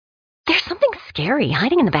scary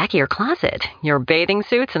hiding in the back of your closet. Your bathing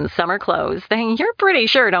suits and summer clothes, you're pretty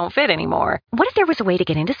sure don't fit anymore. What if there was a way to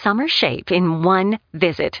get into summer shape in one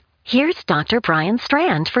visit? Here's Dr. Brian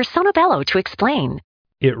Strand for Sonobello to explain.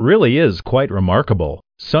 It really is quite remarkable.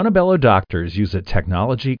 Sonobello doctors use a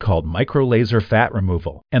technology called microlaser fat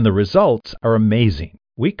removal, and the results are amazing.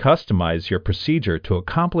 We customize your procedure to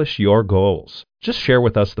accomplish your goals. Just share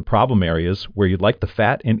with us the problem areas where you'd like the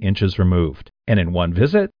fat in inches removed. And in one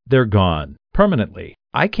visit, they're gone. Permanently.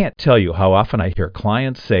 I can't tell you how often I hear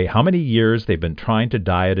clients say how many years they've been trying to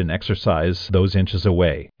diet and exercise those inches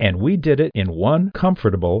away. And we did it in one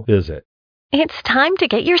comfortable visit. It's time to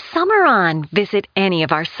get your summer on. Visit any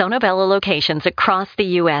of our Sonobello locations across the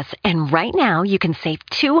U.S. and right now you can save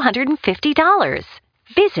 $250.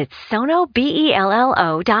 Visit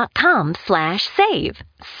sonobello.com/save.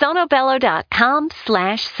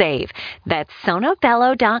 sonobello.com/save. That's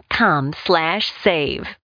sonobello.com/save.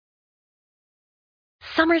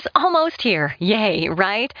 Summer's almost here. Yay,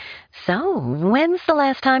 right? So, when's the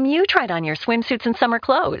last time you tried on your swimsuits and summer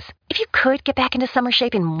clothes? If you could get back into summer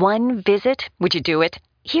shape in one visit, would you do it?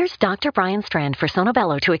 Here's Dr. Brian Strand for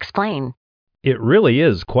Sonobello to explain. It really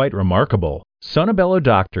is quite remarkable. Sonobello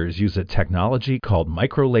doctors use a technology called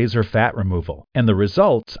microlaser fat removal, and the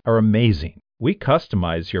results are amazing. We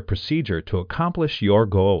customize your procedure to accomplish your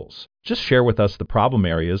goals. Just share with us the problem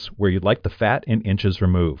areas where you'd like the fat in inches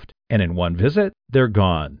removed. And in one visit, they're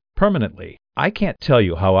gone. Permanently. I can't tell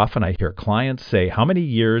you how often I hear clients say how many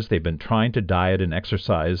years they've been trying to diet and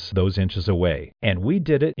exercise those inches away. And we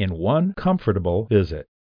did it in one comfortable visit.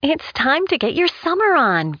 It's time to get your summer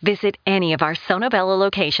on. Visit any of our Sonobello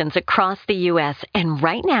locations across the U.S. and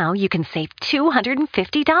right now you can save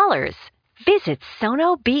 $250. Visit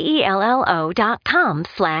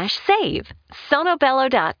sonobello.com/save.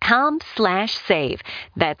 sonobello.com/save.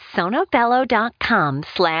 That's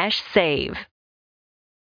sonobello.com/save.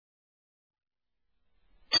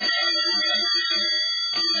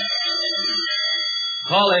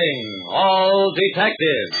 Calling all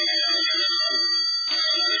detectives.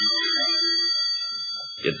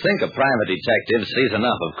 You'd think a private detective sees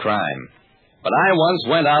enough of crime. But I once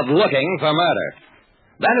went out looking for murder.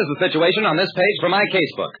 That is the situation on this page from my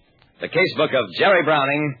casebook. The casebook of Jerry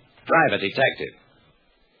Browning, private detective.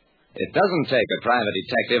 It doesn't take a private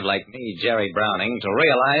detective like me, Jerry Browning, to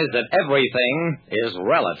realize that everything is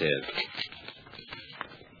relative.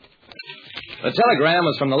 The telegram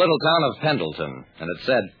was from the little town of Pendleton, and it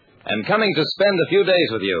said, "I'm coming to spend a few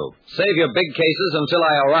days with you. Save your big cases until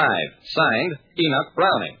I arrive. Signed, Enoch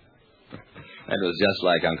Browning." That was just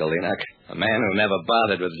like Uncle Enoch, a man who never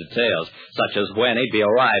bothered with details, such as when he'd be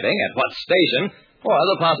arriving, at what station, or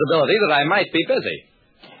the possibility that I might be busy.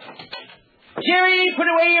 "Jerry, put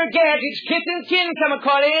away your gadgets. Kith and kin come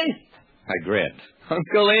a-calling." I grinned.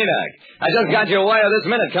 "Uncle Enoch, I just got your wire this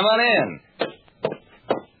minute. Come on in."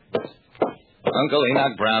 Uncle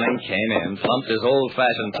Enoch Browning came in, thumped his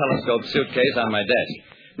old-fashioned telescope suitcase on my desk.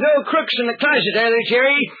 "No crooks in the closet, are there,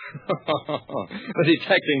 Jerry?" The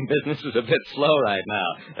detecting business is a bit slow right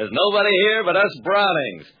now. There's nobody here but us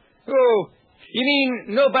Brownings. "Oh, you mean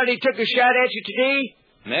nobody took a shot at you today?"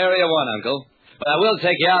 Nary a one, Uncle. But I will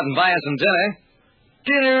take you out and buy you some dinner.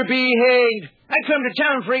 "Dinner be hanged. I come to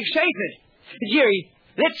town for excitement. Jerry,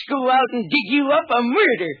 let's go out and dig you up a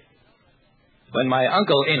murder." When my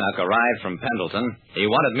Uncle Enoch arrived from Pendleton, he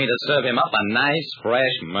wanted me to serve him up a nice,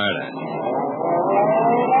 fresh murder.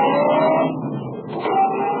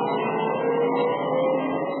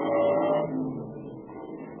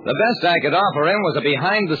 The best I could offer him was a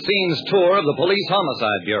behind-the-scenes tour of the Police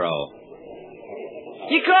Homicide Bureau.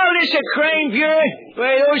 "You call this a crime bureau?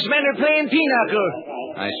 Why, those men are playing pinochle."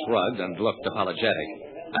 I shrugged and looked apologetic.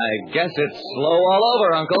 "I guess it's slow all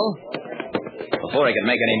over, Uncle." Before he could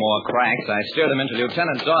make any more cracks, I steered him into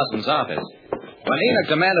Lieutenant Dawson's office. When Enoch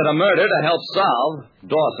demanded a murder to help solve,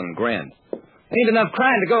 Dawson grinned. "Ain't enough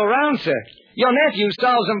crime to go around, sir. Your nephew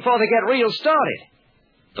solves them before they get real started."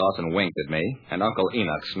 Dawson winked at me, and Uncle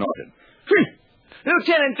Enoch snorted.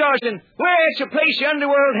 "Lieutenant Dawson, where's the place the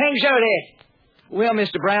underworld hangs out at?" "Well,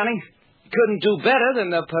 Mr. Browning, couldn't do better than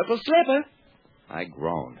the Purple Slipper." I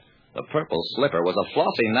groaned. The Purple Slipper was a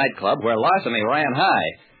flossy nightclub where larceny ran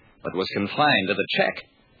high, but was confined to the check.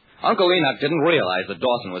 Uncle Enoch didn't realize that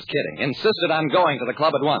Dawson was kidding, insisted on going to the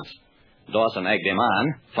club at once. Dawson egged him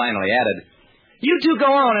on, finally added, "You two go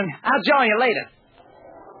on, and I'll join you later."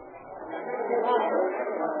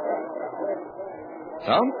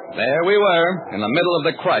 So, there we were, in the middle of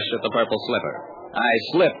the crush at the Purple Slipper. I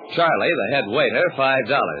slipped Charlie, the head waiter,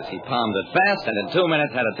 $5. He palmed it fast, and in 2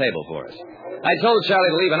 minutes had a table for us. I told Charlie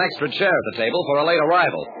to leave an extra chair at the table for a late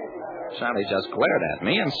arrival. Charlie just glared at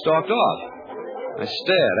me and stalked off. I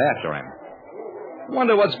stared after him.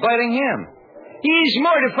 Wonder what's biting him. He's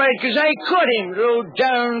mortified because I caught him, low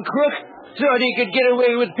down crook. Thought he could get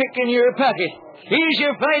away with picking your pocket. Here's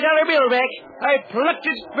your $5 bill back. I plucked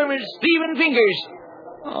it from his thieving fingers.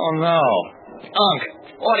 Oh, no. Unc,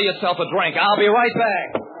 order yourself a drink. I'll be right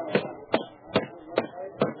back.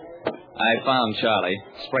 I found Charlie,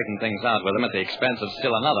 straightened things out with him at the expense of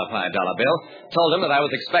still another $5 bill, told him that I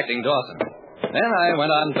was expecting Dawson. Then I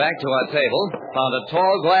went on back to our table, found a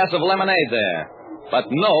tall glass of lemonade there, but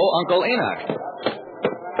no Uncle Enoch.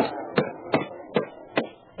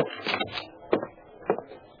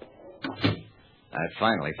 I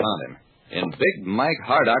finally found him, in Big Mike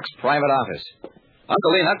Hardock's private office.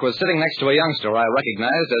 Uncle Enoch was sitting next to a youngster I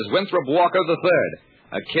recognized as Winthrop Walker III,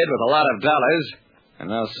 a kid with a lot of dollars and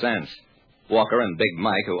no sense. Walker and Big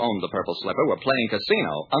Mike, who owned the Purple Slipper, were playing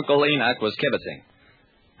casino. Uncle Enoch was kibitzing.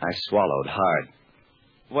 I swallowed hard.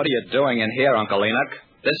 What are you doing in here, Uncle Enoch?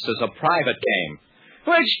 This is a private game.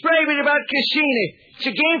 What's private about casino? It's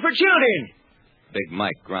a game for children. Big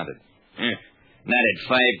Mike grunted. Not at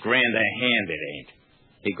 $5,000 a hand, it ain't.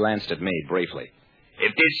 He glanced at me briefly.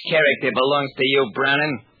 If this character belongs to you,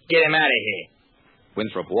 Browning, get him out of here.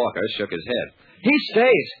 Winthrop Walker shook his head. He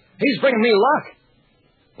stays. He's bringing me luck.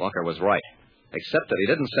 Walker was right, except that he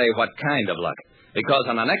didn't say what kind of luck. Because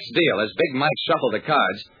on the next deal, as Big Mike shuffled the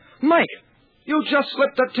cards, Mike, you just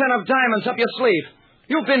slipped a 10 of diamonds up your sleeve.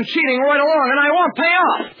 You've been cheating right along, and I won't pay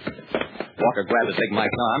off. Walker grabbed at Big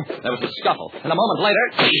Mike's arm. There was a scuffle, and a moment later...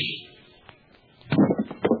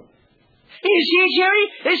 You see, Jerry?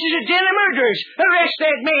 This is a den of murderers. Arrest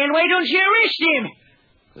that man. Why don't you arrest him?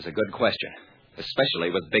 It was a good question, especially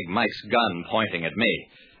with Big Mike's gun pointing at me.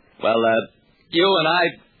 Well, you and I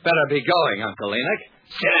better be going, Uncle Enoch.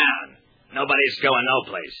 Sit down. Nobody's going no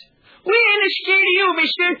place. We ain't scared of you,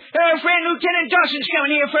 mister. Our friend Lieutenant Dawson's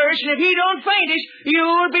coming here first, and if he don't find us,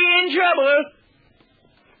 you'll be in trouble.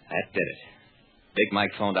 That did it. Big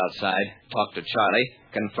Mike phoned outside, talked to Charlie,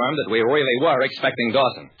 confirmed that we really were expecting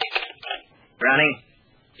Dawson. Browning,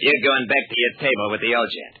 you're going back to your table with the old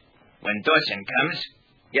gent. When Dawson comes,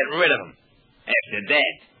 get rid of him. After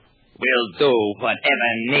that, we'll do whatever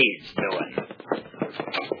needs doing.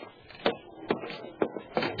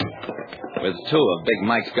 With two of Big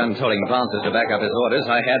Mike's gun-toting bouncers to back up his orders,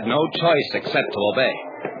 I had no choice except to obey.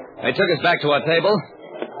 They took us back to our table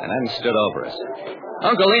and then stood over us.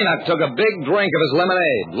 Uncle Enoch took a big drink of his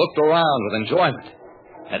lemonade, looked around with enjoyment.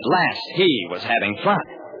 At last, he was having fun.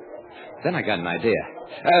 Then I got an idea.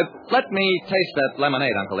 Let me taste that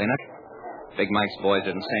lemonade, Uncle Enoch. Big Mike's boys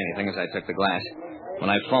didn't say anything as I took the glass. When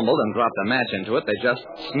I fumbled and dropped a match into it, they just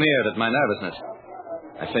sneered at my nervousness.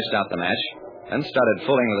 I fished out the match, then started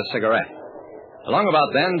fooling with a cigarette. Along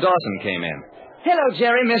about then, Dawson came in. Hello,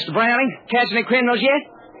 Jerry, Mr. Browning. Catch any criminals yet?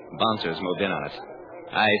 Bouncers moved in on us.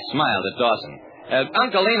 I smiled at Dawson.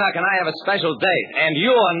 Uncle Enoch and I have a special date, and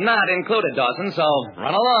you are not included, Dawson, so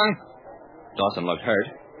run along. Dawson looked hurt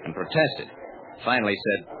and protested. Finally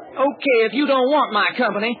said, Okay, if you don't want my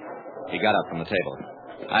company. He got up from the table.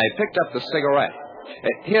 I picked up the cigarette.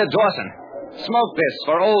 Here, Dawson, smoke this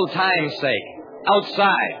for old time's sake.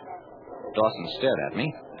 Outside. Dawson stared at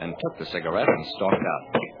me and took the cigarette and stalked out.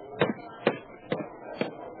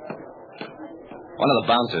 One of the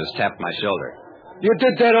bouncers tapped my shoulder. You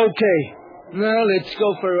did that okay. Now let's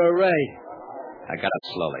go for a ride. I got up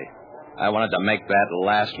slowly. I wanted to make that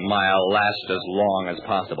last mile last as long as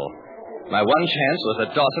possible. My one chance was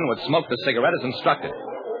that Dawson would smoke the cigarette as instructed.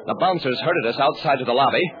 The bouncers herded us outside to the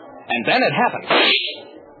lobby, and then it happened.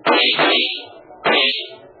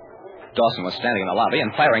 Dawson was standing in the lobby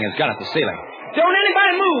and firing his gun at the ceiling. Don't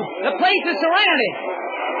anybody move! The place is surrounded!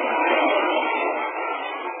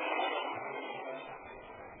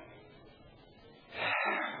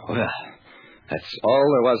 Well, that's all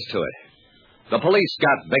there was to it. The police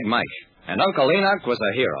got Big Mike, and Uncle Enoch was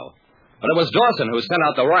a hero. But it was Dawson who sent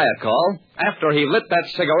out the riot call after he lit that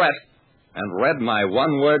cigarette and read my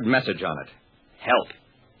one-word message on it. Help.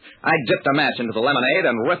 I dipped a match into the lemonade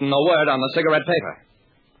and written the word on the cigarette paper.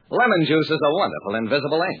 Lemon juice is a wonderful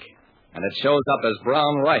invisible ink, and it shows up as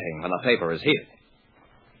brown writing when the paper is heated.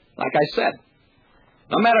 Like I said,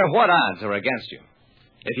 no matter what odds are against you,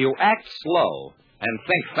 if you act slow and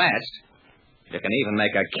think fast, you can even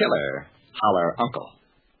make a killer holler uncle.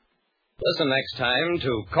 Listen next time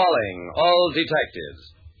to Calling All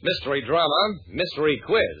Detectives. Mystery drama, mystery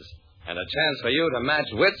quiz, and a chance for you to match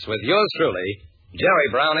wits with yours truly, Jerry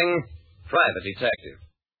Browning, Private Detective.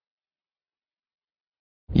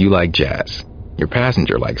 You like jazz. Your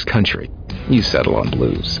passenger likes country. You settle on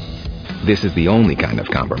blues. This is the only kind of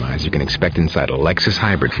compromise you can expect inside a Lexus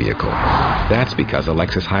hybrid vehicle. That's because a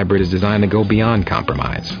Lexus hybrid is designed to go beyond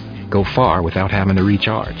compromise. Go far without having to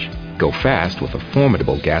recharge. Go fast with a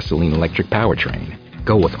formidable gasoline-electric powertrain.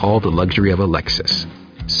 Go with all the luxury of a Lexus.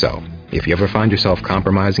 So, if you ever find yourself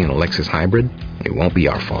compromising in a Lexus hybrid, it won't be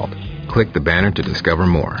our fault. Click the banner to discover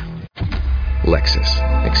more. Lexus.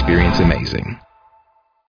 Experience amazing.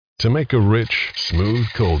 To make a rich, smooth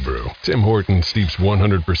cold brew, Tim Hortons steeps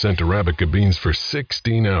 100% Arabica beans for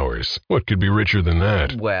 16 hours. What could be richer than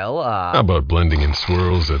that? Well, How about blending in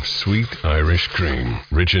swirls of sweet Irish cream?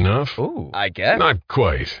 Rich enough? Ooh, I guess. Not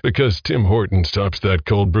quite, because Tim Hortons tops that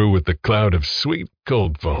cold brew with the cloud of sweet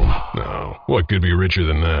cold foam. Now, what could be richer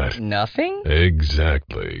than that? Nothing?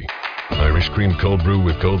 Exactly. Irish cream cold brew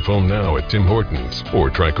with cold foam now at Tim Hortons. Or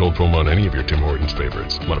try cold foam on any of your Tim Hortons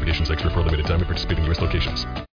favorites. Modifications extra for a limited time at participating U.S. locations.